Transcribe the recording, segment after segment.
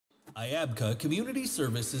IABCA Community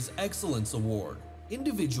Services Excellence Award,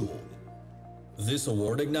 Individual. This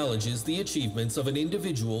award acknowledges the achievements of an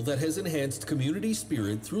individual that has enhanced community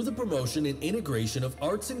spirit through the promotion and integration of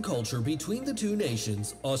arts and culture between the two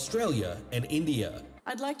nations, Australia and India.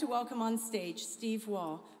 I'd like to welcome on stage Steve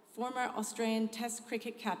Waugh, former Australian Test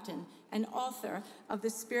cricket captain and author of The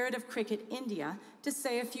Spirit of Cricket India, to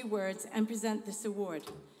say a few words and present this award.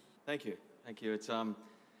 Thank you. Thank you. It's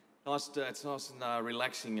nice and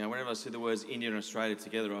relaxing. Whenever I see the words India and Australia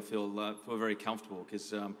together, I feel very comfortable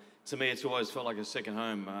because to me it's always felt like a second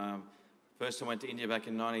home. First I went to India back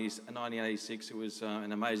in 1986. It was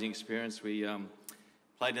an amazing experience. We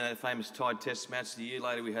played in that famous tied test match. A year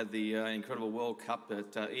later we had the incredible World Cup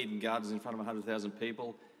at Eden Gardens in front of 100,000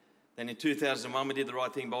 people. Then in 2001 we did the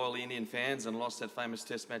right thing by all the Indian fans and lost that famous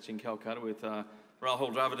test match in Calcutta with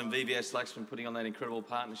Rahul Dravid and VVS Laxman putting on that incredible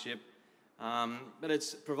partnership. But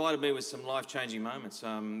it's provided me with some life-changing moments.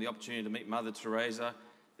 The opportunity to meet Mother Teresa,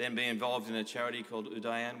 then be involved in a charity called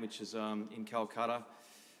Udayan, which is in Calcutta.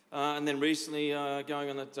 And then recently going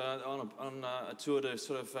on a tour to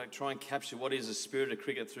sort of try and capture what is the spirit of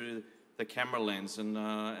cricket through the camera lens. And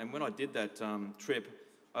when I did that trip,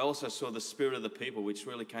 I also saw the spirit of the people, which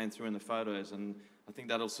really came through in the photos. And I think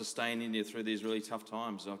that'll sustain India through these really tough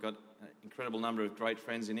times. I've got an incredible number of great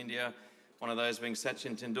friends in India. One of those being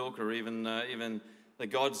Sachin Tendulkar. Even the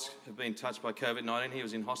gods have been touched by COVID-19. He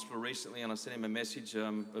was in hospital recently and I sent him a message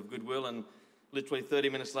of goodwill, and literally 30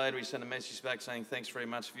 minutes later he sent a message back saying thanks very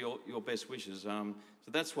much for your best wishes. So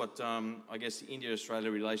that's what I guess the India-Australia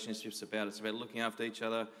relationship's about. It's about looking after each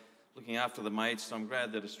other, looking after the mates. So I'm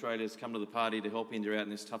glad that Australia's come to the party to help India out in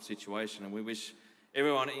this tough situation, and we wish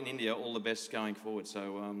everyone in India all the best going forward.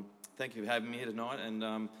 So thank you for having me here tonight, and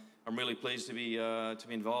I'm really pleased to be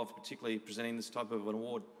involved, particularly presenting this type of an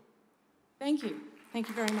award. Thank you. Thank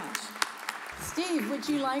you very much. Steve, would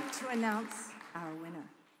you like to announce our winner?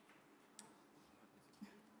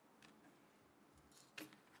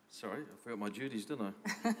 Sorry, I forgot my duties, didn't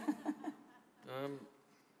I?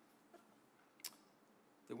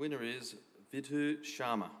 The winner is Vidhu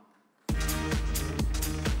Sharma.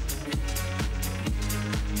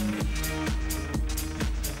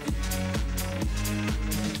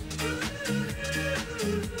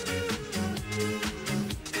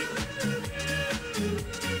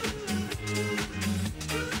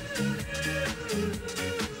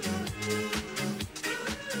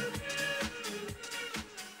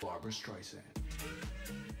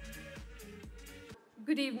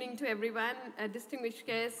 Good evening to everyone, distinguished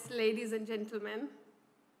guests, ladies and gentlemen.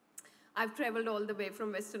 I've traveled all the way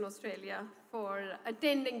from Western Australia for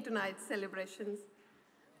attending tonight's celebrations.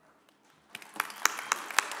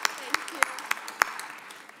 Thank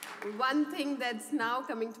you. One thing that's now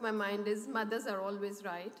coming to my mind is mothers are always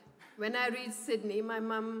right. When I reached Sydney, my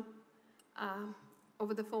mum,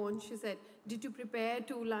 over the phone, she said, "Did you prepare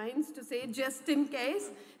 2 lines to say just in case?"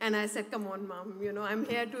 And I said, "Come on, Mum, you know, I'm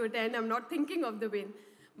here to attend. I'm not thinking of the win."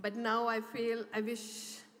 But now I feel I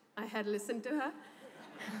wish I had listened to her.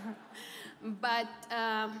 But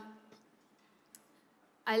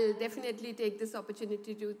I'll definitely take this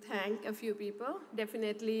opportunity to thank a few people.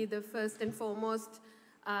 Definitely the first and foremost,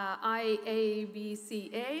 IABCA,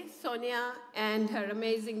 Sonia and her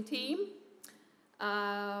amazing team,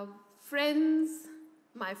 friends,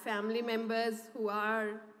 my family members who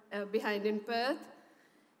are behind in Perth,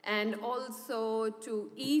 and also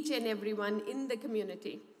to each and everyone in the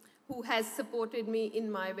community who has supported me in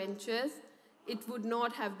my ventures. It would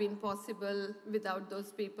not have been possible without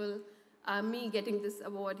those people, me getting this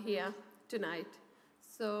award here tonight.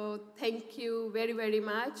 So thank you very, very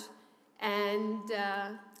much, and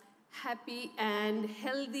happy and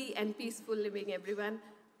healthy and peaceful living, everyone.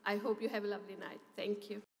 I hope you have a lovely night. Thank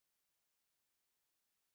you.